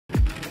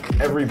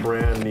every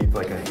brand needs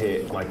like a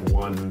hit, like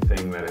one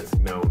thing that it's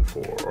known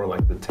for, or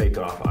like the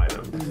takeoff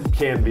item.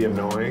 Can be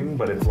annoying,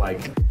 but it's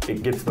like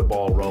it gets the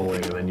ball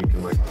rolling and then you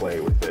can like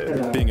play with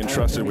it. Being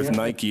entrusted with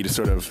Nike to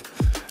sort of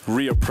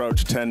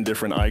reapproach 10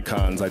 different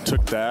icons, I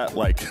took that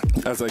like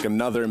as like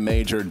another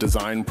major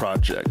design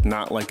project,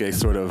 not like a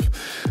sort of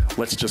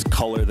let's just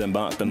color them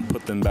up and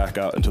put them back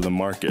out into the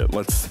market.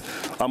 Let's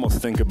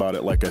almost think about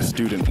it like a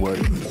student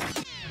would.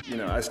 You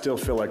know, I still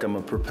feel like I'm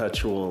a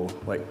perpetual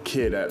like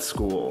kid at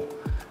school,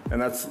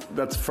 and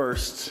that's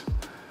first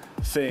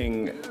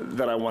thing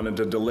that I wanted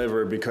to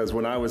deliver, because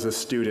when I was a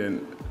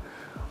student,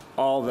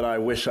 all that I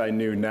wish I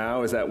knew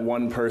now is that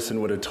one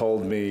person would have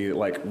told me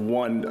like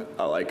one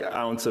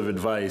ounce of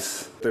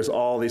advice. There's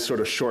all these sort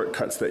of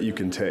shortcuts that you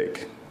can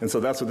take. And so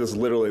that's what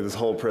this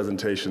whole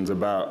presentation's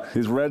about.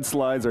 These red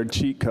slides are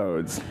cheat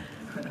codes.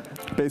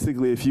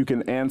 Basically, if you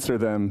can answer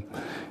them,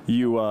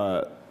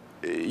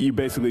 you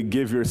basically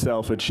give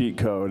yourself a cheat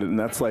code, and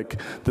that's like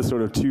the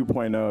sort of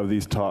 2.0 of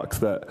these talks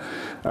that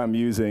I'm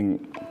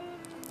using.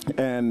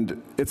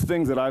 And it's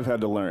things that I've had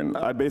to learn.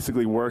 I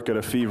basically work at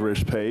a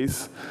feverish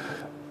pace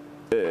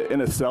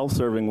in a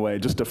self-serving way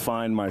just to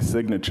find my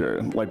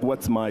signature. Like,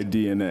 what's my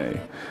DNA?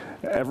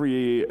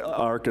 Every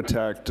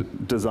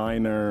architect,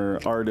 designer,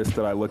 artist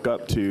that I look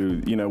up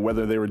to, you know,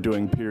 whether they were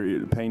doing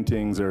period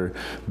paintings or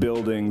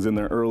buildings in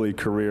their early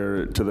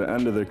career to the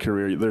end of their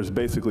career, there's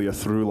basically a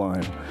through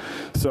line.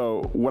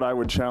 So what I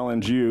would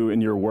challenge you in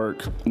your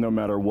work, no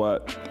matter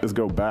what, is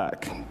go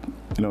back.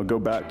 You know, go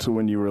back to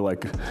when you were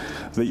like,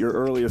 your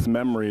earliest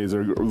memories,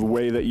 or the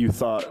way that you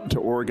thought to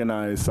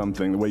organize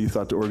something, the way you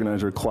thought to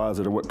organize your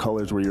closet, or what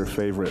colors were your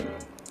favorite.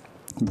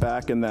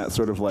 Back in that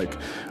sort of like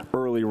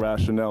early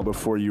rationale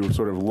before you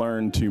sort of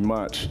learn too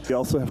much. You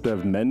also have to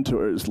have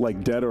mentors,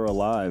 like dead or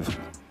alive.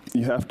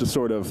 You have to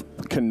sort of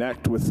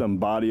connect with some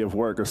body of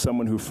work or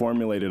someone who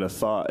formulated a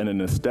thought and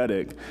an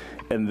aesthetic,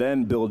 and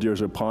then build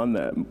yours upon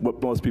that.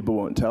 What most people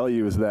won't tell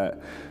you is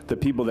that the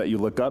people that you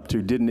look up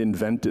to didn't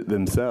invent it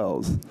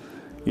themselves.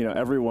 You know,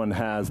 everyone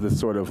has this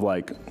sort of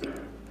like,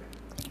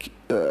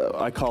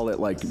 I call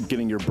it like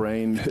getting your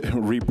brain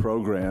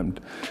reprogrammed.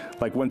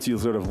 Like once you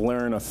sort of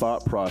learn a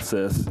thought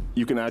process,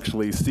 you can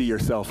actually see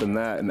yourself in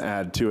that and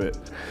add to it.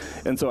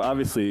 And so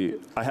obviously,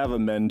 I have a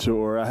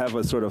mentor, I have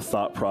a sort of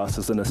thought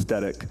process and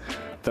aesthetic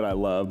that I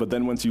love, but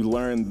then once you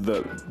learn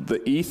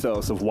the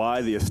ethos of why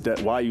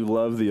you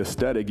love the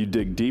aesthetic, you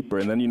dig deeper,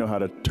 and then you know how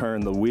to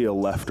turn the wheel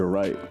left or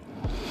right.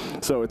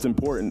 So it's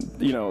important,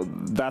 you know,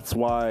 that's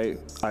why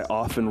I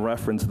often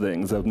reference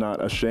things. I'm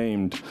not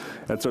ashamed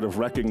at sort of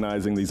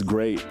recognizing these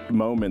great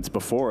moments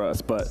before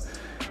us, but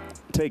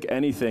take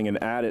anything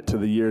and add it to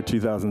the year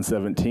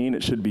 2017,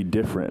 it should be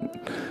different.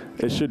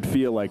 It should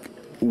feel like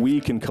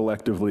we can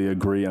collectively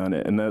agree on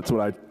it, and that's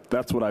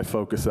what I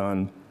focus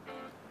on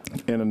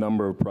in a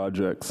number of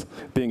projects.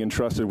 Being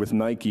entrusted with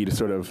Nike to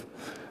sort of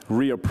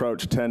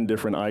reapproach 10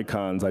 different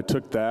icons, I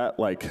took that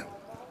like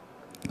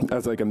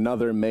as like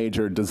another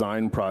major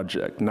design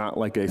project, not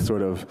like a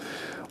sort of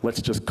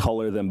let's just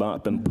color them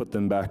up and put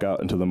them back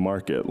out into the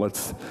market.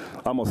 Let's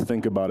almost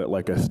think about it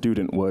like a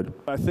student would.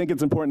 I think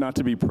it's important not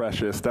to be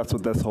precious. That's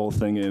what this whole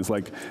thing is.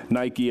 Like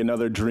Nike,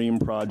 another dream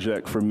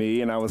project for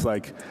me, and I was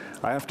like,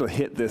 I have to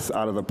hit this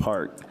out of the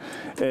park.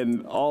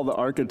 And all the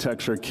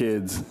architecture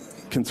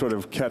kids can sort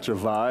of catch a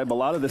vibe. A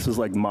lot of this is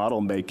like model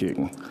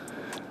making.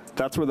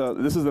 That's where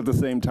this is at the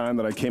same time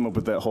that I came up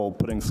with that whole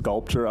putting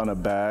sculpture on a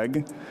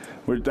bag,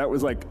 where that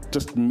was like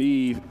just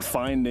me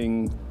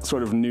finding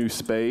sort of new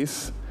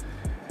space.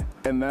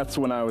 And that's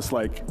when I was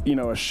like, you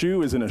know, a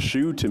shoe isn't a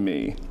shoe to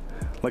me.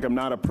 Like I'm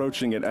not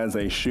approaching it as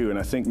a shoe. And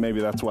I think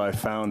maybe that's why I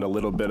found a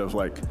little bit of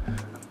like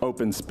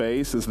open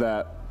space, is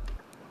that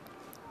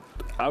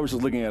I was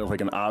just looking at it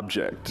like an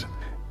object.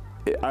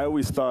 I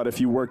always thought if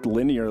you worked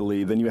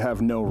linearly, then you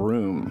have no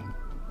room.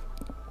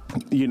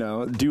 You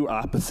know, do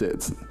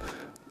opposites.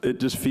 It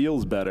just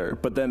feels better.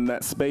 But then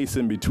that space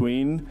in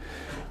between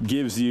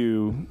gives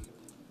you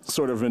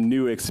sort of a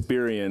new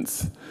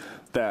experience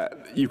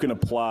that you can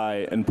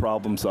apply and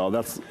problem solve.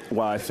 That's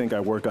why I think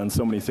I work on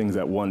so many things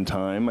at one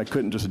time. I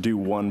couldn't just do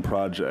one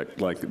project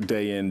like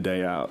day in,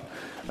 day out.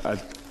 I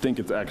think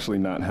it's actually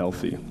not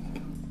healthy.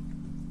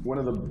 One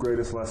of the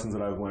greatest lessons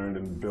that I've learned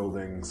in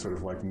building sort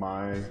of like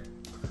my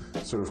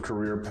sort of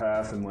career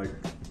path in like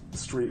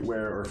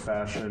streetwear or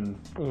fashion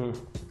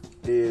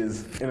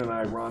is, in an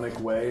ironic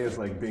way, is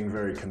like being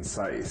very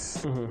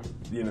concise.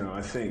 You know,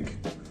 I think,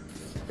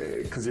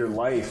 because your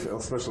life,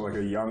 especially like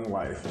a young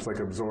life, it's like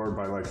absorbed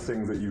by like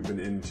things that you've been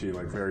into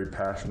like very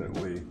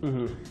passionately.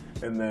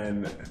 And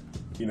then,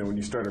 you know, when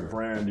you start a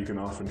brand, you can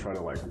often try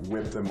to like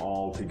whip them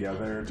all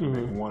together to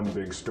make one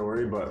big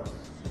story, but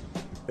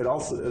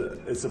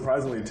it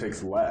surprisingly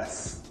takes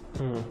less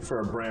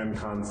for a brand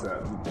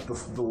concept.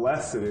 The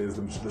less it is,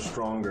 the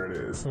stronger it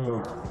is.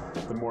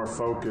 The more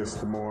focused,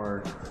 the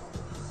more,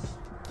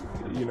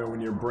 you know,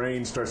 when your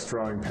brain starts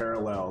drawing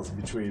parallels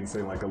between,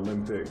 say, like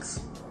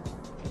Olympics,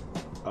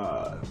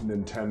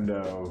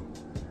 Nintendo,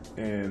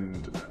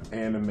 and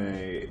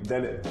anime,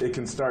 then it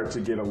can start to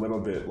get a little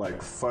bit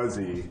like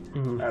fuzzy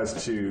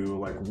as to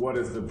like what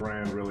does the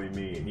brand really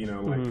mean? You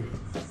know, like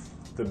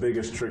the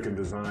biggest trick in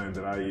design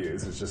that I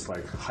use is just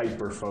like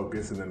hyper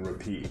focus and then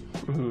repeat.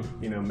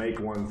 You know, make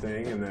one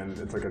thing and then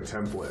it's like a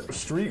template.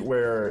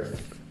 Streetwear,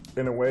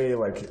 in a way,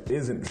 like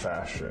isn't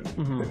fashion.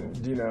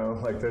 You know,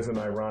 like there's an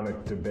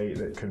ironic debate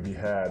that could be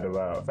had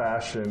about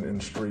fashion and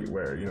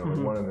streetwear. You know,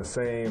 they're one and the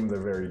same, they're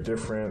very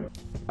different.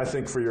 I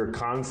think for your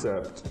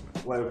concept,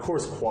 like of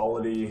course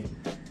quality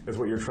is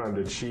what you're trying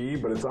to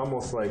achieve, but it's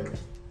almost like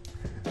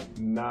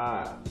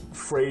not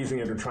phrasing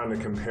it or trying to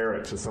compare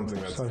it to something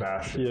that's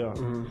fashion. Yeah.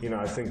 You know,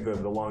 I think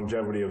that the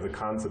longevity of the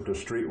concept of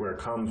streetwear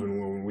comes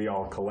when we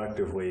all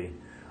collectively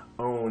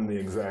own the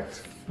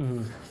exact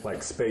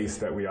like space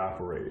that we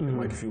operate. And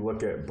like if you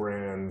look at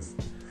brands,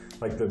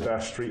 like the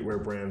best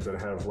streetwear brands that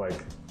have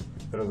like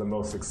that are the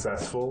most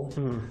successful,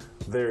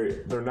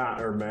 they're not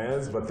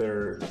Hermes, but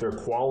their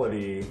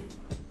quality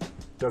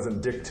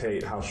doesn't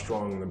dictate how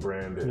strong the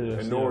brand is,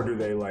 and nor do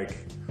they like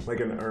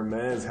an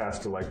Hermes has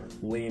to like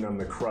lean on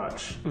the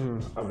crutch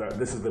of that.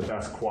 This is the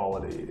best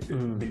quality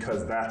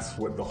because that's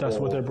what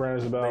what their brand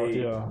is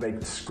about. They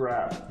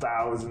scrap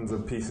thousands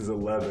of pieces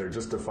of leather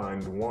just to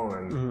find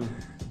one,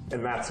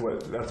 and that's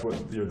what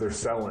they're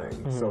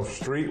selling. So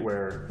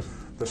streetwear,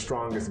 the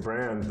strongest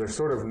brand, they're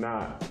sort of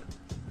not.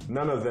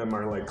 None of them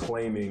are like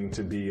claiming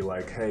to be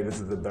like, hey, this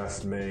is the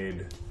best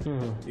made,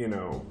 you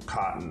know,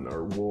 cotton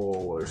or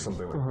wool or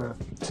something like that.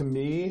 To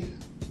me,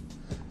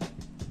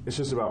 it's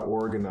just about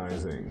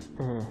organizing,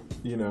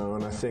 you know,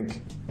 and I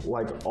think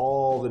like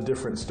all the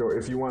different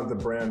if you want the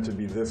brand to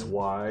be this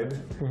wide,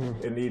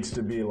 it needs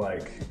to be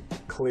like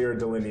clear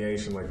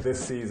delineation, like this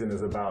season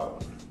is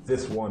about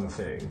this one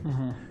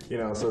thing, you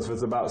know, so if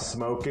it's about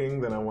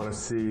smoking, then I want to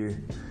see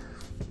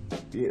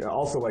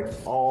also like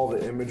all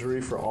the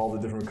imagery for all the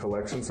different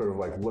collections sort of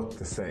like look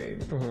the same,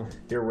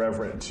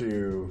 irreverent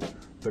to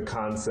the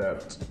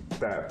concept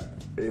that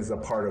is a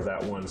part of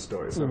that one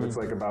story. So if it's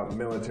like about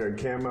military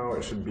camo,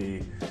 it should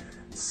be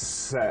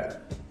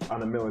set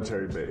on a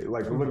military base,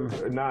 like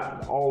look,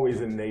 not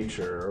always in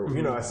nature. Or,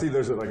 you know, I see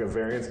there's like a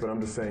variance, but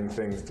I'm just saying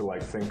things to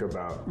like think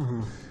about.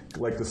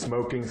 Like the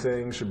smoking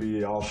thing should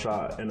be all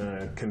shot in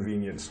a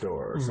convenience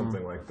store or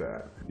something like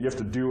that. You have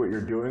to do what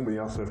you're doing, but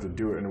you also have to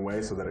do it in a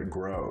way so that it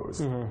grows.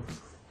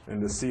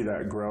 And to see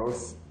that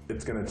growth,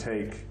 it's going to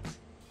take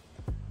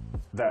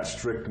that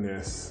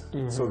strictness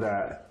so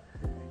that,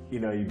 you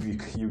know,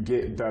 you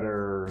get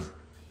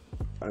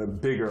a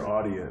bigger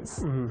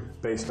audience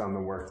based on the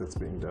work that's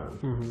being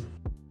done.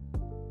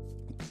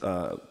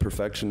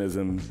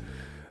 Perfectionism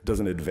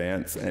doesn't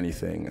advance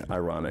anything,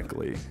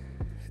 ironically.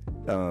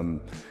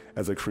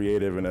 As a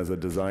creative and as a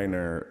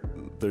designer,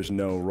 there's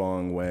no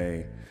wrong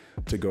way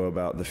to go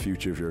about the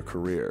future of your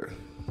career.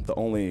 The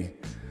only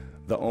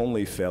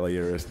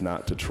failure is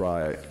not to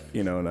try,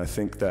 you know, and I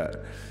think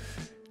that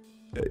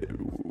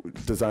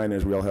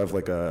designers, we all have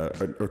like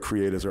or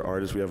creators or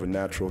artists, we have a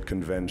natural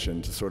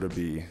convention to sort of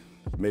be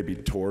maybe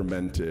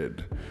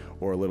tormented,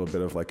 or a little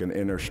bit of like an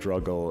inner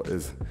struggle.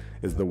 Is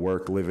the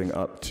work living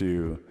up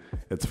to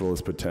its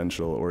fullest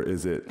potential, or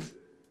is it,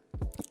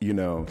 you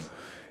know,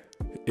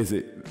 is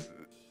it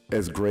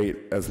as great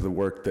as the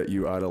work that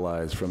you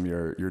idolize from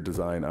your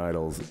design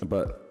idols?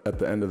 But at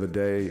the end of the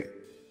day,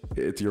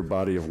 it's your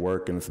body of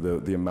work, and it's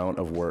the amount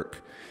of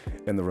work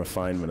and the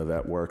refinement of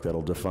that work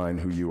that'll define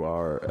who you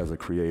are as a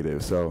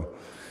creative. So,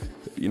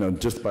 you know,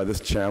 just by this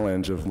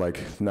challenge of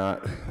like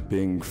not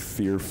being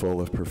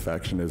fearful of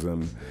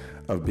perfectionism,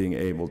 of being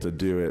able to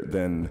do it,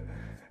 then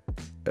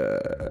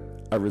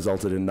I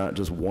resulted in not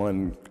just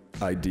one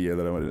idea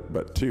that I wanted,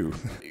 but two.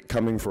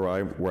 Coming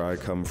from where I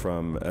come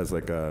from as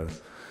a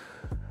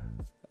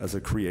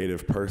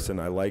creative person,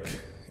 I like,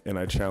 and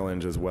I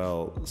challenge as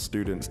well,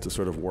 students to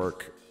sort of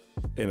work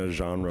in a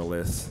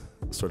genre-less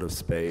sort of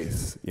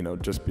space. You know,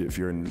 if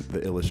you're in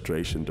the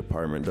illustration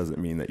department doesn't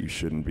mean that you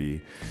shouldn't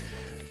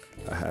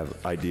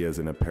have ideas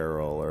in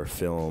apparel or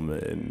film,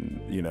 and,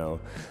 you know,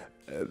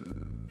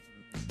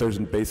 there's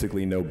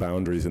basically no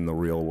boundaries in the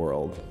real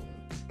world.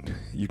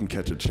 You can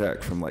catch a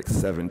check from like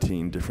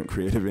 17 different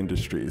creative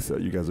industries, so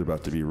you guys are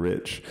about to be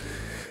rich.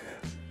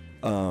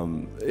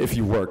 If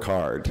you work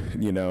hard,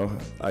 you know,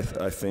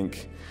 I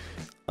think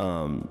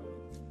the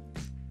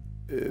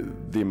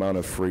amount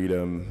of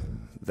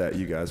freedom that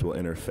you guys will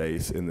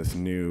interface in this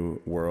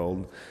new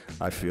world,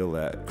 I feel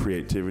that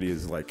creativity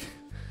is like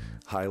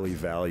highly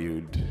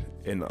valued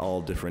in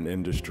all different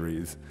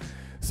industries.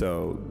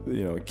 So,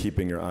 you know,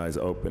 keeping your eyes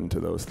open to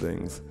those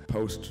things.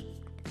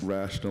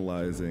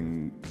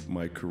 Post-rationalizing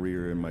my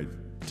career and my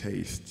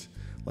taste,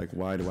 like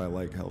why do I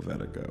like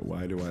Helvetica?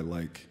 Why do I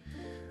like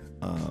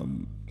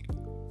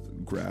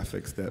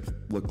graphics that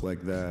look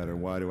like that, or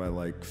why do I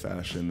like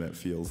fashion that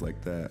feels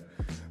like that?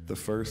 The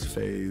first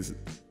phase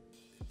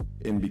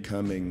in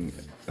becoming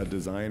a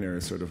designer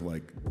is sort of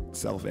like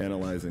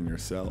self-analyzing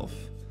yourself.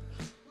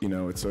 You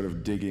know, it's sort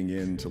of digging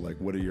into like,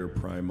 what are your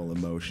primal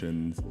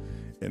emotions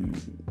and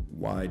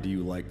why do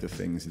you like the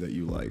things that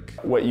you like?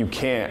 What you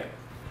can't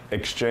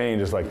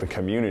exchange is like the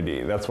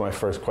community. That's my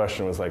first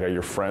question was like, are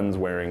your friends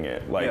wearing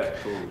it? Like,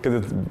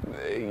 because it's,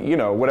 you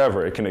know,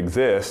 whatever, it can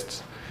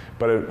exist,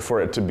 but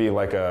for it to be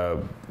like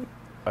a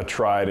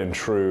tried and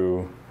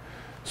true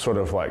sort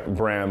of like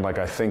brand like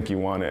I think you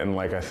want it and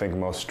like I think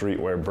most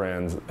streetwear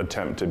brands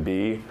attempt to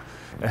be,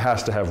 it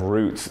has to have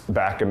roots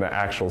back in the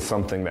actual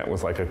something that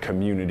was like a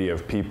community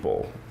of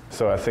people.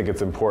 So I think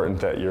it's important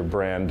that your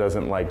brand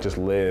doesn't like just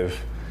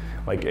live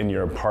like in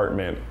your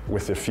apartment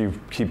with a few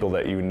people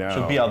that you know.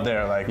 Should be out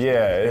there, like.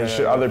 Yeah,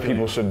 other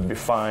people should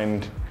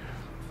find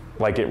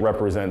like it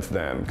represents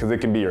them, because it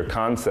can be your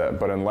concept,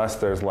 but unless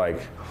there's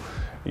like,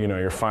 you know,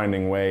 you're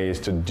finding ways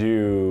to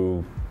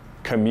do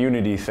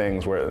community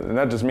things where, and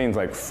that just means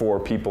like 4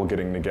 people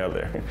getting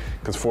together,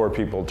 because 4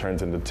 people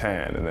turns into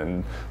 10, and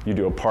then you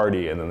do a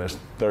party, and then there's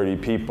 30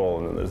 people,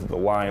 and then there's the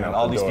line out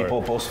all the these door.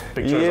 people post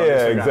pictures on Yeah,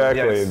 Instagram.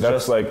 exactly. Yeah,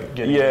 that's like,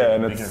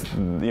 and it's,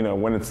 you know,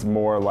 when it's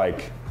more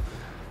like,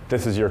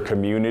 this is your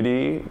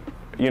community,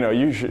 you know,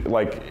 you should,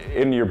 like,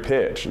 in your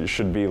pitch, you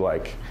should be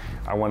like,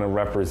 I want to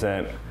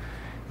represent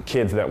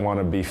kids that want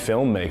to be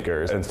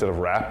filmmakers instead of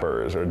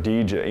rappers or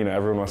DJ. You know,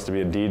 everyone wants to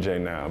be a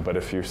DJ now, but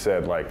if you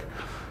said like,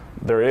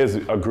 there is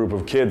a group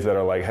of kids that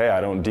are like, hey,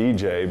 I don't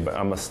DJ, but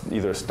I'm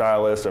either a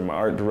stylist or I'm an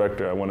art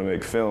director, I want to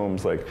make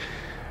films. Like,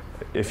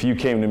 if you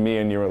came to me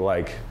and you were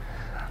like,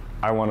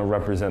 I want to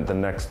represent the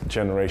next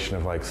generation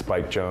of like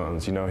Spike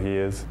Jonze, you know who he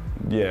is?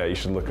 Yeah, you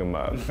should look him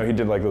up. He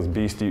did like those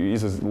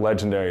he's a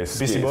legendary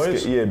Beastie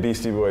Boys? Yeah,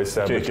 Beastie Boys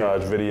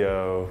Sabotage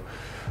video.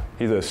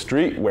 He's a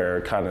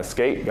streetwear kind of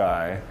skate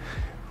guy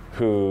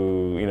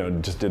who, you know,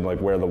 just did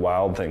like Where the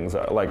Wild Things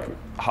Are, like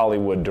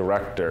Hollywood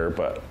director,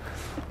 but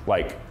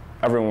like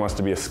everyone wants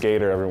to be a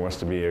skater, everyone wants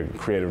to be a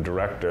creative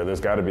director.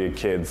 There's got to be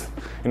kids,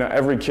 you know,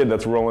 every kid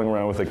that's rolling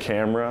around with a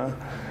camera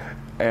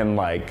and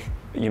like,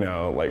 you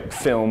know, like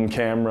film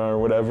camera or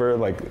whatever,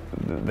 like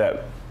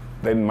that,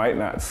 they might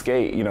not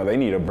skate, you know, they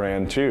need a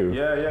brand too.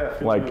 Yeah.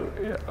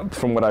 Like,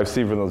 from what I've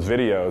seen from those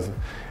videos,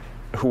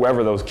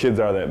 whoever those kids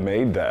are that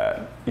made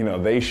that, you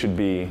know, they should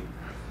be,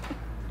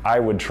 I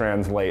would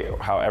translate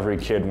how every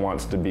kid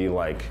wants to be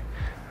like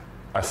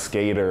a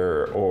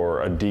skater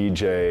or a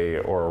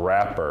DJ or a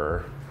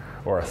rapper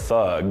or a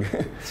thug.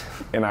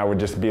 And I would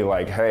just be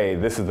like, hey,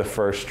 this is the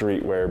first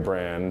streetwear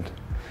brand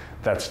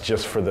that's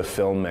just for the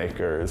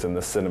filmmakers and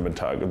the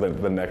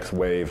cinematographers, the next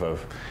wave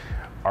of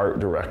art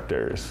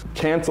directors.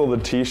 Cancel the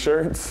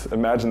t-shirts,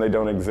 imagine they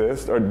don't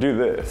exist, or do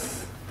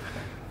this.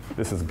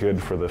 This is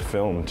good for the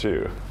film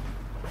too.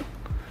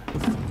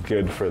 This is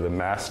good for the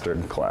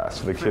mastered class,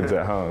 for the kids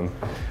at home.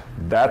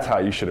 That's how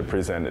you should have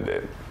presented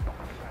it.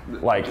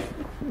 Like,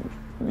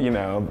 you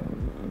know,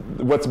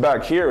 what's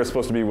back here is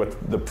supposed to be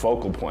what the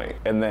focal point.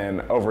 And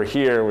then over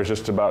here was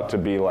just about to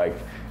be like,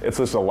 it's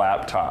just a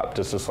laptop,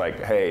 just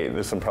like, hey,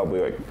 there's some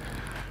probably like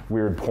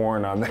weird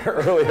porn on there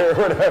earlier or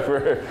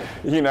whatever,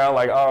 you know,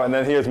 like, oh, and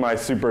then here's my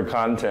super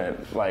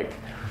content, like,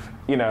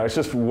 you know, it's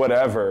just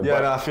whatever. Yeah,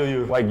 but, no, I feel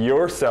you. Like,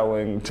 you're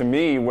selling, to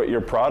me, what your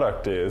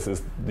product is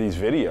these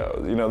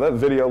videos. You know, that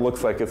video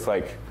looks like it's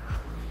like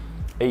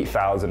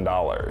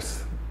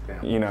 $8,000,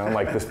 you know,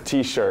 like this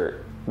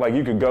t-shirt. Like,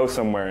 you could go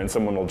somewhere and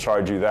someone will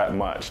charge you that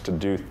much to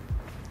do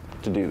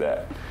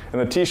that.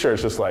 And the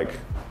t-shirt's just like,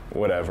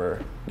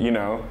 whatever, you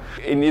know?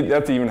 And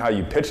that's even how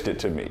you pitched it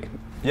to me.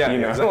 Yeah, you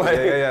know? exactly. Like,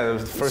 Yeah. It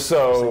was the first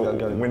so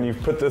when you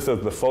put this as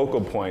the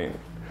focal point,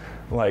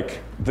 like,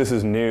 this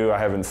is new, I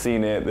haven't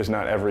seen it, there's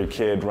not every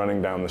kid running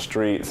down the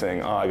street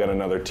saying, oh, I got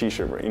another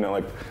t-shirt. You know,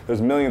 like,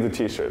 there's millions of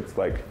t-shirts.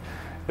 Like,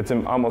 it's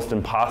almost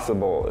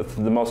impossible. It's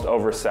the most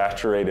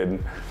oversaturated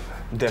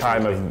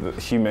time of the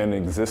human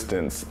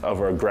existence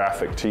of a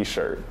graphic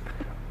t-shirt,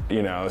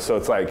 you know? So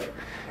it's like,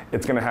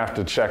 it's gonna have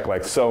to check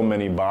like so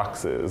many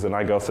boxes. And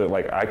I go through,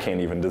 like, I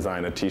can't even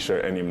design a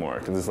t-shirt anymore,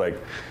 because it's like,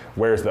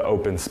 where's the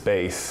open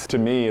space? To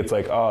me, it's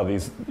like, oh,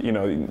 these, you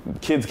know,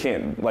 kids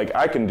can't, like,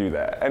 I can do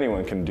that.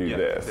 Anyone can do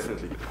this.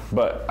 Definitely.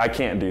 But I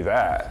can't do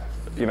that.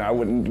 You know, I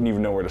wouldn't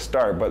even know where to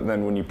start. But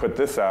then when you put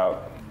this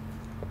out,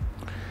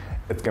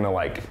 it's gonna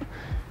like,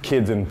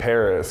 kids in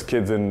Paris,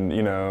 kids in,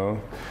 you know,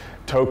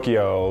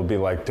 Tokyo will be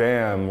like,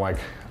 damn, like,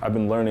 I've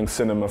been learning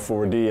cinema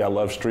 4D, I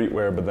love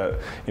streetwear, but that,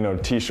 you know,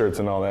 t-shirts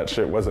and all that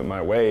shit wasn't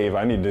my wave.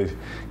 I need to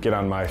get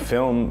on my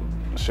film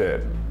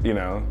shit, you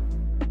know?